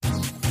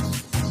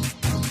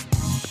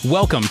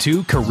Welcome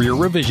to Career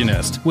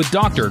Revisionist with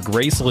Dr.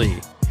 Grace Lee,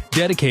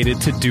 dedicated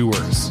to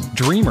doers,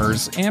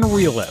 dreamers, and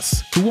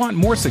realists who want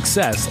more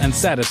success and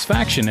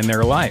satisfaction in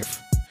their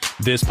life.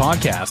 This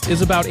podcast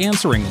is about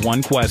answering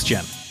one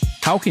question.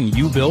 How can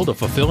you build a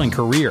fulfilling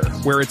career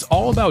where it's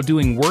all about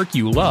doing work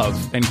you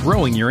love and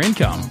growing your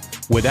income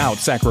without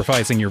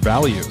sacrificing your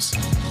values?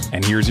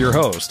 And here's your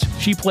host.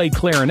 She played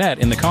clarinet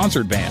in the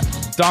concert band,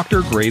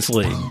 Dr. Grace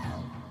Lee.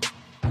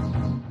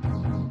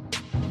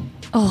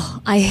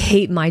 Oh, I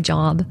hate my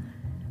job.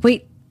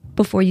 Wait,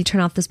 before you turn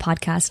off this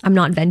podcast, I'm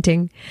not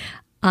venting.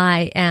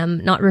 I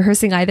am not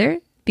rehearsing either,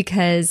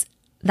 because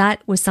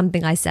that was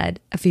something I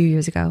said a few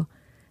years ago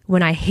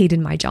when I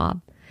hated my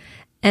job.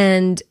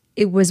 And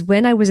it was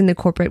when I was in the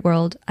corporate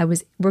world. I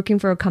was working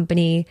for a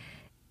company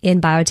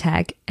in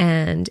biotech,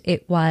 and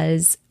it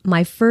was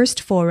my first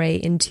foray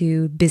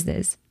into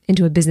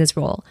a business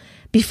role.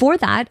 Before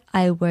that,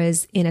 I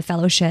was in a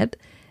fellowship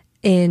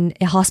in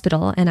a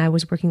hospital, and I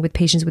was working with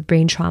patients with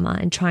brain trauma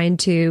and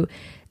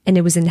and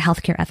it was in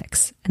healthcare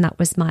ethics. And that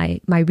was my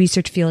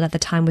research field at the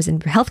time, was in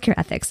healthcare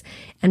ethics.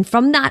 And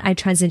from that, I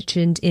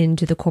transitioned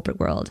into the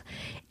corporate world.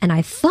 And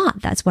I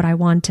thought that's what I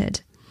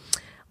wanted.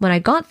 When I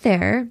got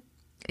there,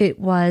 it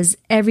was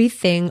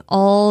everything,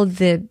 all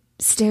the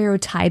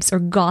stereotypes or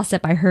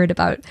gossip I heard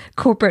about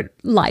corporate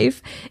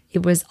life.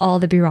 It was all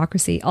the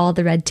bureaucracy, all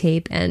the red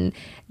tape, and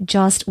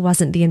just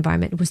wasn't the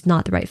environment. It was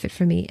not the right fit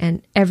for me.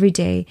 And every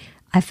day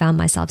I found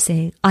myself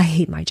saying, I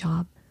hate my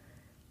job.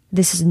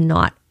 This is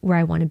not where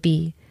I want to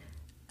be.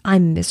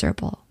 I'm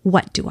miserable.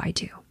 What do I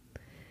do?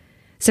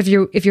 So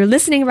if you're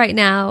listening right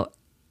now,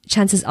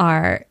 chances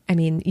are,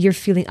 you're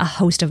feeling a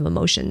host of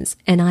emotions,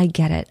 and I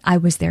get it. I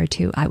was there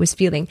too. I was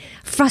feeling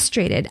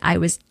frustrated. I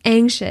was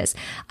anxious.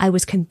 I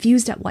was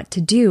confused at what to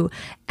do,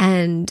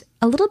 and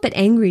a little bit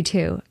angry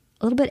too.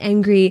 A little bit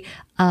angry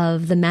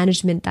of the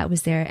management that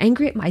was there,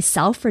 angry at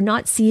myself for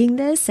not seeing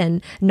this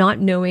and not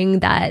knowing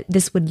that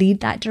this would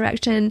lead that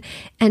direction.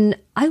 And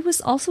I was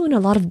also in a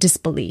lot of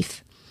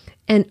disbelief.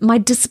 And my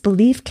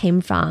disbelief came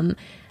from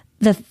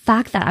the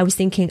fact that I was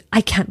thinking,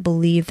 I can't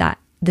believe that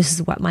this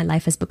is what my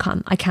life has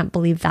become. I can't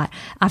believe that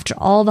after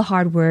all the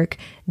hard work,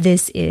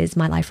 this is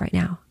my life right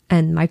now.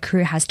 And my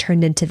career has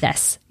turned into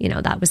this.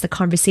 That was the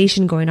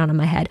conversation going on in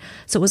my head.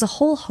 So it was a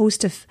whole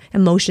host of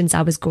emotions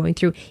I was going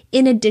through,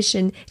 in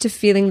addition to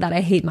feeling that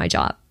I hate my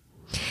job.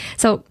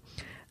 So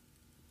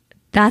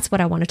that's what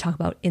I want to talk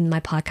about in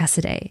my podcast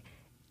today.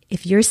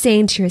 If you're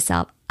saying to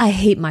yourself, I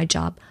hate my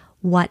job,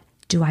 what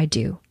do I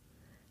do?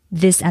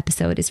 This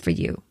episode is for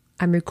you.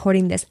 I'm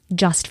recording this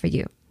just for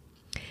you.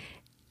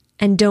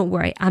 And don't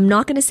worry, I'm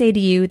not going to say to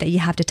you that you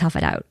have to tough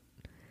it out,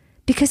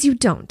 because you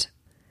don't.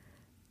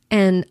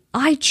 And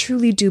I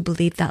truly do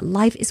believe that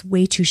life is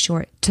way too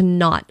short to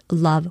not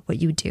love what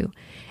you do.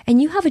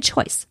 And you have a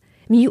choice.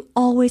 You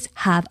always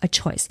have a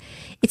choice.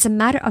 It's a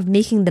matter of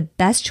making the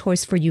best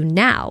choice for you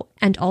now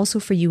and also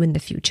for you in the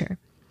future.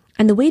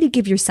 And the way to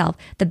give yourself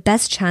the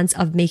best chance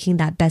of making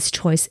that best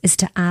choice is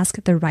to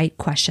ask the right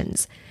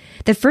questions.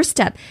 The first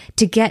step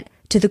to get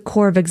to the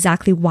core of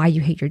exactly why you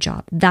hate your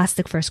job. That's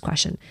the first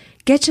question.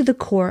 Get to the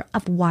core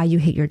of why you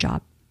hate your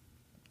job.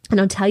 And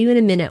I'll tell you in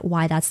a minute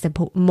why that's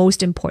the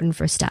most important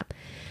first step.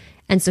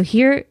 And so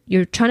here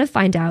you're trying to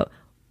find out,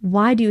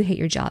 why do you hate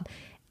your job?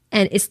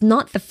 And it's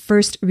not the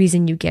first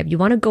reason you give. You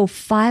want to go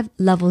 5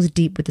 levels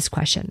deep with this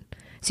question.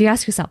 So you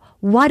ask yourself,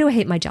 why do I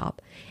hate my job?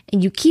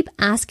 And you keep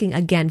asking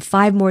again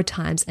 5 more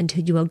times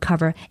until you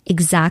uncover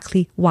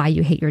exactly why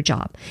you hate your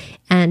job.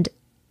 And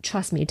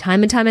trust me,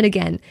 time and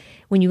again,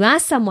 when you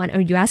ask someone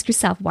or you ask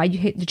yourself why you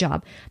hate the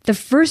job, the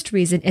first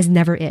reason is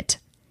never it.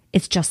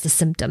 It's just the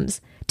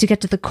symptoms. To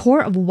get to the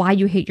core of why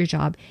you hate your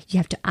job, you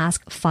have to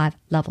ask 5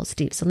 levels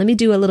deep. So let me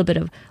do a little bit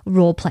of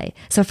role play.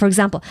 So for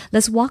example,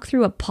 let's walk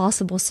through a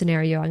possible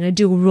scenario. I'm going to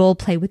do a role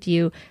play with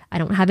you. I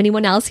don't have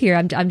anyone else here.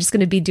 I'm just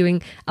going to be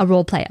doing a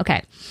role play.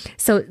 Okay.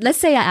 So let's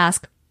say I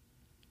ask,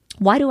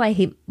 why do I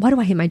hate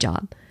my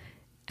job?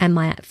 And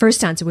my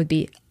first answer would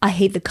be, I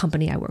hate the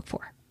company I work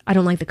for. I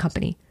don't like the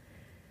company.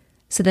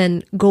 So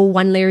then go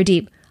 1 layer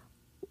deep.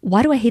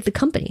 Why do I hate the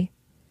company?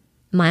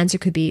 My answer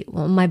could be,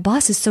 well, my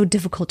boss is so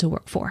difficult to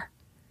work for.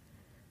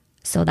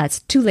 So that's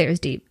 2 layers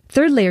deep.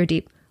 3rd layer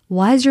deep.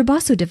 Why is your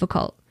boss so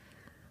difficult?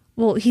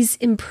 Well, he's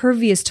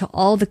impervious to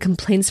all the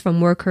complaints from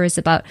workers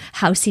about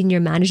how senior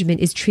management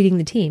is treating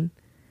the team.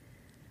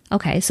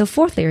 Okay, so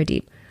 4th layer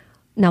deep.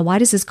 Now, why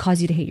does this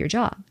cause you to hate your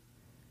job?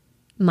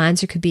 My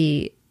answer could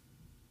be,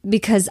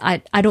 because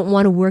I don't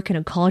want to work in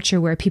a culture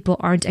where people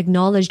aren't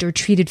acknowledged or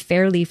treated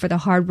fairly for the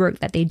hard work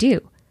that they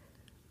do.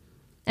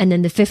 And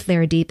then the 5th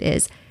layer deep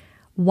is,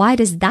 why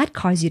does that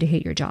cause you to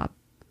hate your job?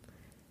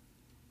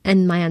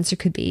 And my answer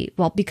could be,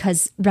 well,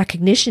 because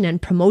recognition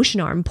and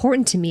promotion are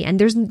important to me, and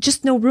there's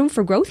just no room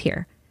for growth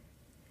here.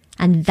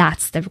 And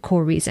that's the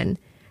core reason,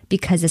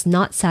 because it's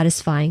not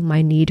satisfying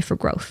my need for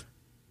growth.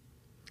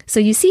 So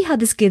you see how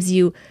this gives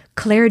you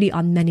clarity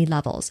on many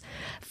levels.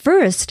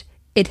 First,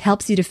 it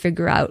helps you to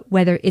figure out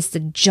whether it's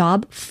the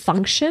job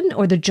function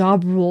or the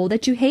job role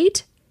that you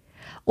hate,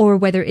 or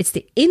whether it's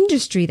the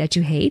industry that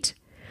you hate,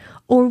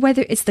 or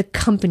whether it's the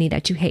company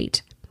that you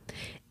hate.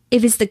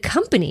 If it's the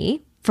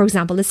company, for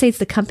example, let's say it's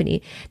the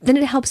company, then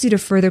it helps you to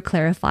further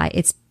clarify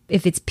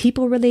if it's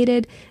people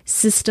related,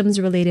 systems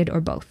related,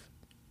 or both.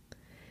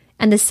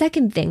 And the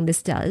second thing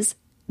this does,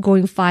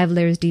 going 5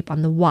 layers deep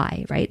on the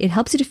why, right? It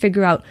helps you to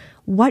figure out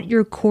what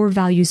your core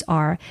values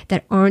are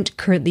that aren't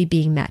currently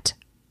being met.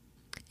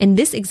 In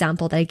this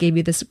example that I gave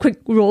you, this quick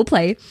role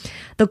play,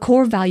 the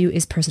core value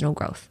is personal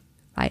growth,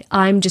 right?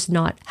 I'm just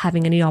not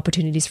having any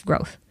opportunities for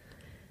growth,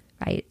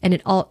 right? And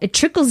it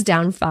trickles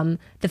down from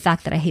the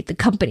fact that I hate the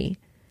company.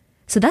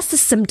 So that's the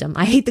symptom.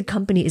 I hate the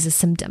company is a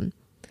symptom,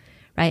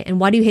 right? And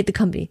why do you hate the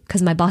company?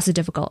 Because my boss is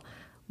difficult.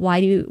 Why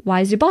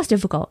is your boss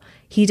difficult?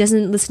 He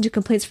doesn't listen to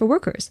complaints for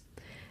workers.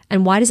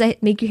 And why does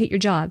that make you hate your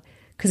job?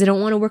 Because I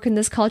don't want to work in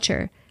this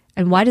culture.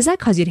 And why does that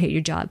cause you to hate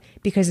your job?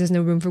 Because there's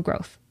no room for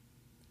growth.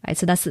 Right?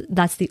 So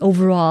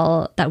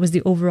that was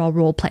the overall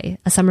role play,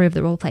 a summary of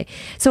the role play.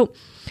 So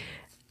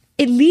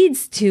it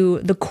leads to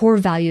the core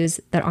values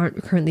that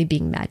aren't currently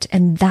being met.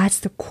 And that's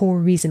the core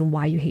reason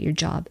why you hate your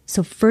job.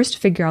 So first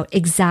figure out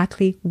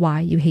exactly why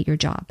you hate your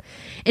job.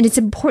 And it's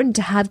important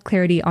to have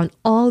clarity on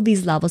all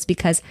these levels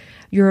because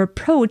your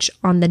approach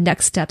on the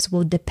next steps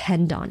will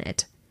depend on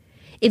it.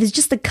 If it's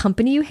just the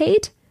company you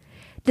hate,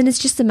 then it's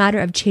just a matter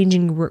of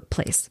changing your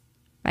workplace,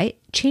 right?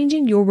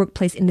 Changing your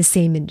workplace in the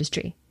same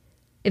industry.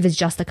 If it's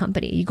just the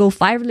company, you go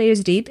 5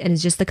 layers deep and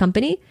it's just the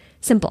company,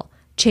 simple.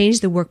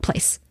 Change the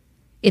workplace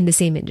in the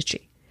same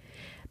industry.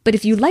 But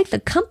if you like the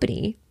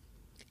company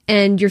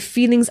and your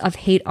feelings of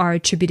hate are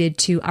attributed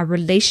to a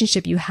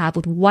relationship you have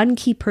with one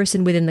key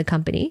person within the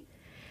company,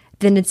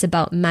 then it's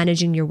about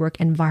managing your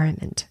work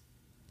environment,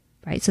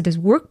 right? So there's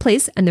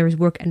workplace and there's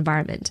work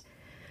environment.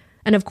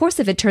 And of course,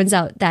 if it turns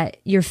out that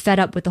you're fed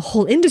up with the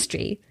whole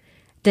industry,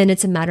 then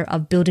it's a matter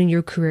of building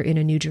your career in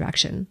a new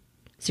direction.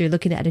 So you're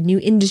looking at a new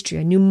industry,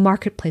 a new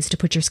marketplace to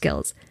put your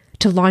skills,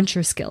 to launch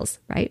your skills,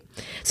 right?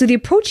 So the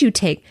approach you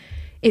take,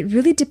 it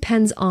really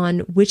depends on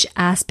which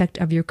aspect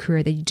of your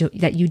career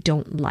that you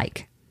don't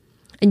like.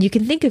 And you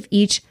can think of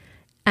each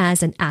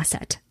as an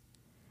asset,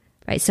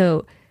 right?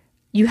 So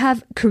you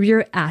have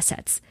career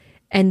assets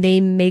and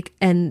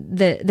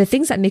the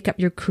things that make up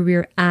your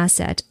career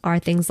asset are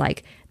things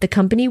like the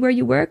company where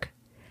you work,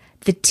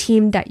 the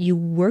team that you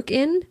work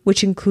in,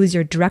 which includes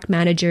your direct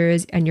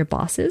managers and your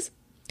bosses.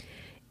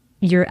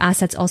 Your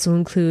assets also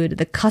include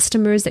the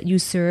customers that you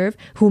serve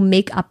who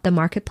make up the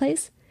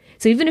marketplace.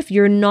 So even if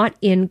you're not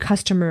in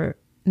customer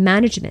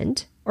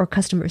management or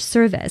customer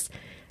service,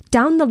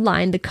 down the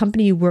line, the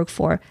company you work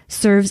for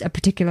serves a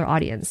particular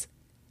audience,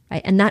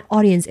 right? And that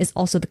audience is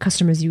also the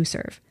customers you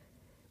serve.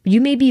 You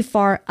may be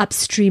far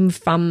upstream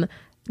from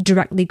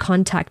directly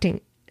contacting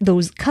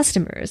those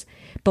customers,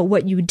 but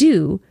what you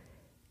do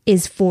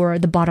is for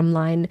the bottom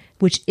line,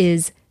 which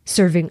is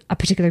serving a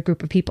particular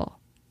group of people.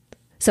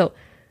 So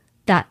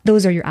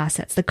those are your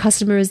assets. The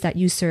customers that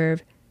you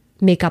serve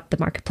make up the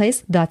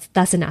marketplace.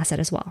 That's an asset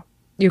as well,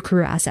 your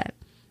career asset.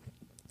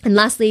 And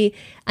lastly,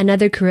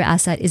 another career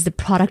asset is the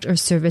product or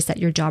service that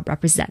your job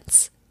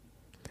represents.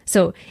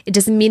 So it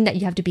doesn't mean that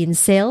you have to be in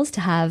sales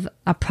to have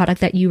a product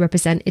that you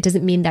represent. It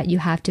doesn't mean that you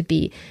have to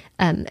be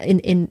in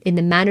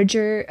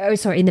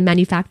the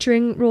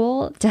manufacturing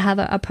role to have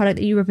a product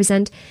that you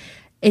represent.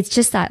 It's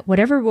just that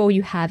whatever role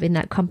you have in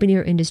that company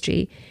or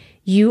industry,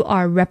 you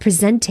are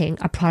representing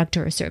a product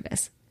or a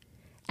service.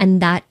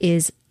 And that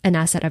is an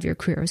asset of your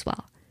career as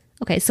well.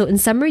 Okay, so in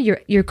summary,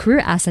 your career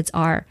assets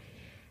are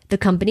the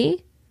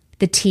company,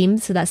 the team,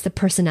 so that's the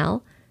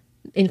personnel,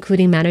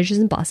 including managers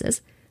and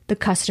bosses, the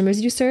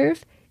customers you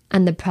serve,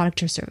 and the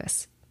product or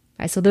service.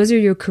 Right? So those are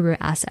your career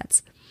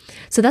assets.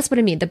 So that's what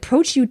I mean. The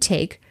approach you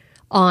take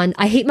on,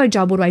 I hate my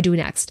job, what do I do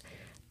next?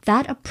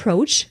 That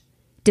approach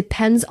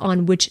depends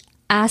on which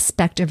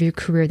aspect of your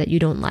career that you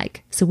don't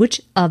like. So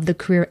which of the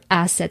career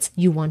assets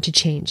you want to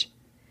change.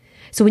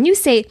 So when you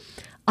say,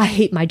 I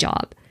hate my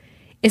job,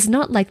 it's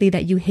not likely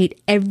that you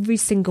hate every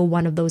single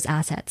one of those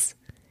assets.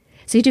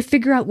 So you have to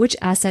figure out which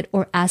asset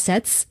or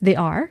assets they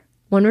are,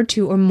 1 or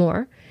 2 or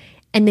more,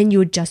 and then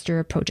you adjust your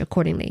approach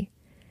accordingly.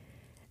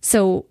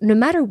 So no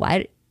matter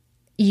what,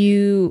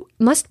 you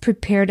must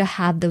prepare to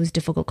have those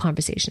difficult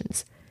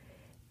conversations.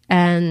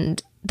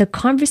 And the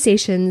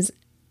conversations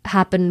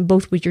happen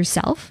both with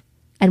yourself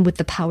and with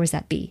the powers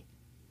that be.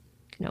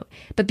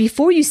 But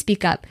before you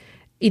speak up,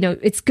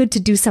 it's good to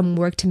do some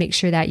work to make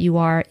sure that you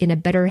are in a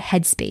better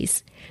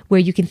headspace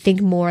where you can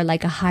think more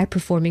like a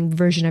high-performing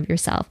version of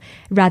yourself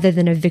rather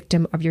than a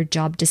victim of your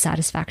job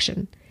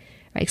dissatisfaction,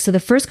 right? So the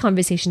first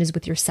conversation is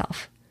with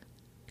yourself,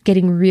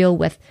 getting real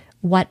with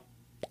what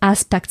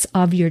aspects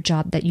of your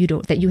job that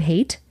you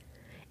hate,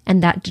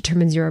 and that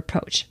determines your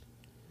approach.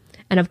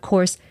 And of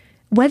course,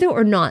 whether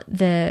or not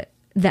the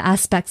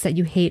aspects that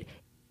you hate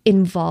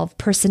involve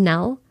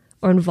personnel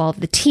or involve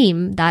the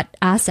team, that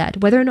asset,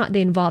 whether or not they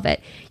involve it,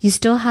 you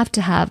still have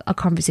to have a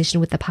conversation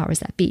with the powers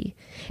that be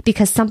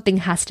because something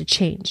has to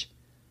change.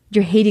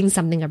 You're hating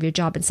something of your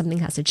job and something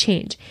has to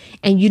change.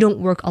 And you don't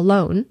work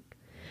alone.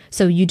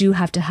 So you do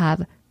have to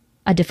have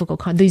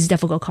these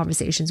difficult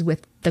conversations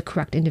with the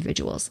correct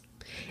individuals.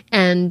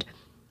 And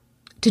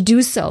to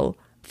do so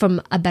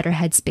from a better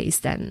headspace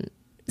then.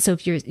 So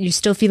if you're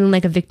still feeling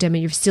like a victim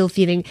and you're still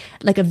feeling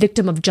like a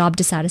victim of job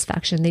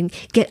dissatisfaction, then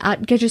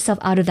get yourself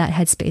out of that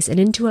headspace and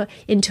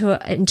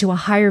into a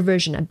higher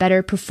version, a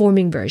better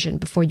performing version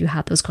before you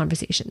have those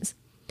conversations.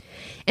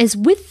 And it's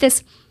with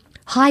this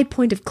high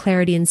point of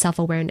clarity and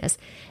self-awareness,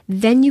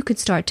 then you could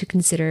start to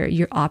consider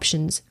your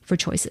options for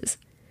choices.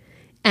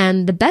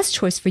 And the best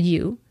choice for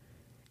you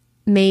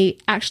may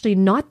actually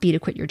not be to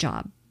quit your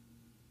job.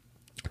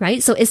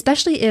 Right? So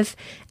especially if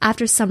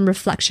after some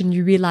reflection,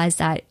 you realize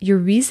that your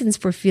reasons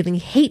for feeling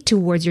hate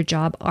towards your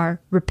job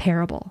are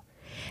repairable,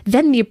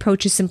 then the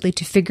approach is simply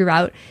to figure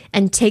out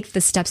and take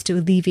the steps to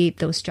alleviate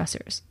those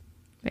stressors.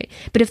 Right?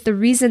 But if the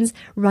reasons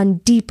run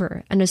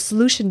deeper and a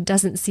solution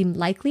doesn't seem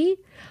likely,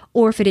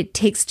 or if it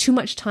takes too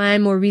much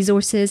time or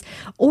resources,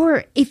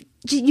 or if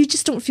you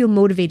just don't feel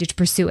motivated to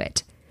pursue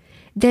it,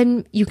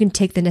 then you can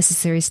take the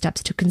necessary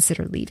steps to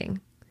consider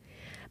leaving.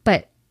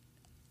 But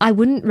I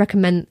wouldn't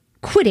recommend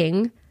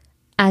quitting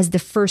as the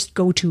first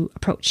go-to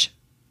approach,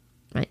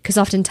 right? Because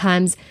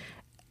oftentimes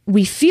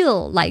we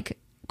feel like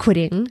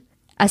quitting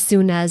as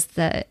soon as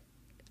the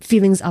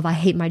feelings of I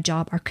hate my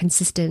job are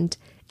consistent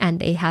and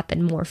they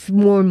happen more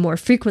and more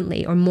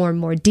frequently or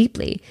more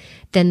deeply,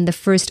 then the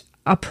first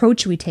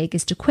approach we take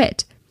is to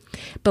quit.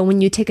 But when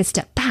you take a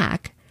step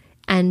back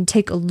and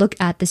take a look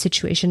at the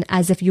situation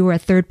as if you were a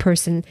third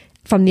person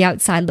from the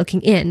outside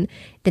looking in,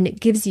 then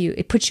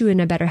it puts you in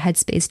a better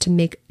headspace to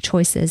make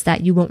choices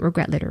that you won't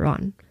regret later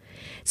on.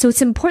 So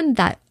it's important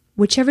that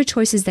whichever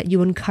choices that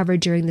you uncover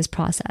during this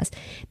process,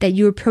 that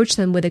you approach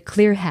them with a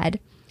clear head,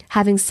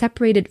 having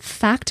separated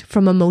fact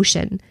from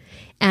emotion,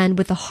 and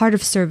with a heart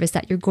of service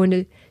that you're going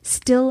to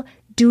still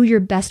do your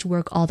best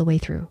work all the way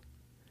through.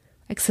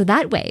 So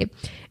that way,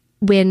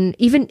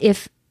 even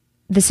if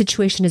the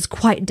situation is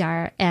quite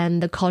dire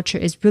and the culture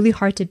is really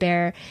hard to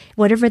bear,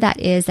 whatever that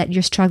is that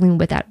you're struggling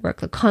with at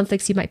work, the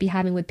conflicts you might be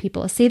having with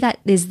people, say that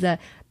is the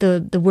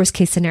worst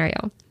case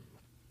scenario.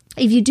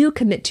 If you do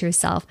commit to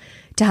yourself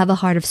to have a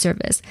heart of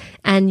service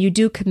and you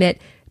do commit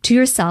to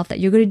yourself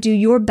that you're going to do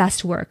your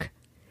best work,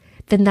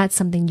 then that's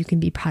something you can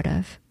be proud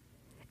of.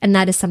 And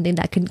that is something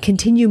that can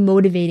continue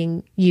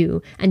motivating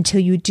you until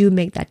you do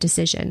make that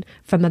decision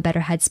from a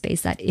better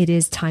headspace that it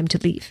is time to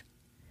leave.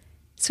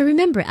 So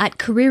remember, at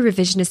Career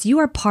Revisionist, you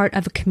are part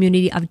of a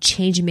community of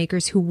change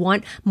makers who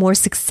want more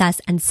success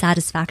and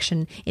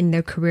satisfaction in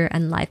their career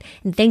and life.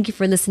 And thank you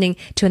for listening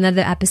to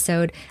another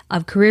episode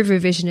of Career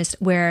Revisionist,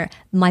 where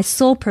my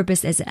sole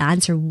purpose is to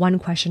answer one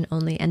question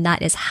only, and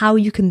that is how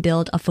you can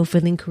build a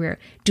fulfilling career,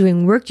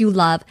 doing work you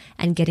love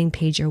and getting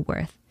paid your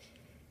worth.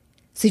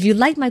 So if you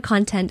like my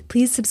content,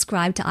 please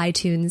subscribe to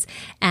iTunes.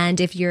 And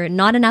if you're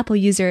not an Apple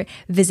user,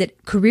 visit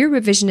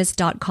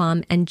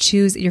careerrevisionist.com and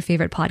choose your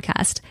favorite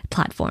podcast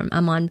platform.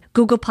 I'm on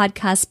Google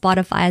Podcasts,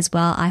 Spotify as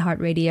well,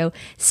 iHeartRadio,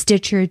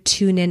 Stitcher,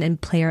 TuneIn,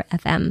 and Player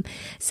FM.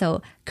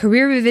 So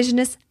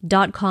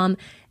careerrevisionist.com.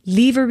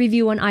 Leave a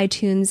review on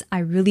iTunes. I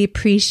really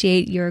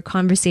appreciate your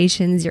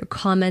conversations, your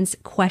comments,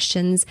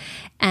 questions,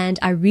 and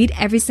I read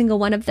every single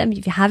one of them.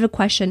 If you have a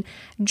question,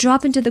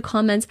 drop into the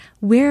comments.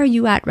 Where are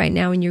you at right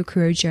now in your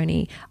career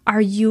journey?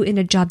 Are you in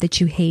a job that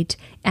you hate?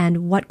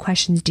 And what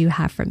questions do you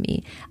have for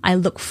me? I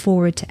look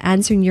forward to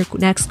answering your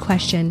next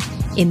question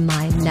in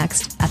my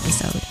next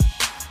episode.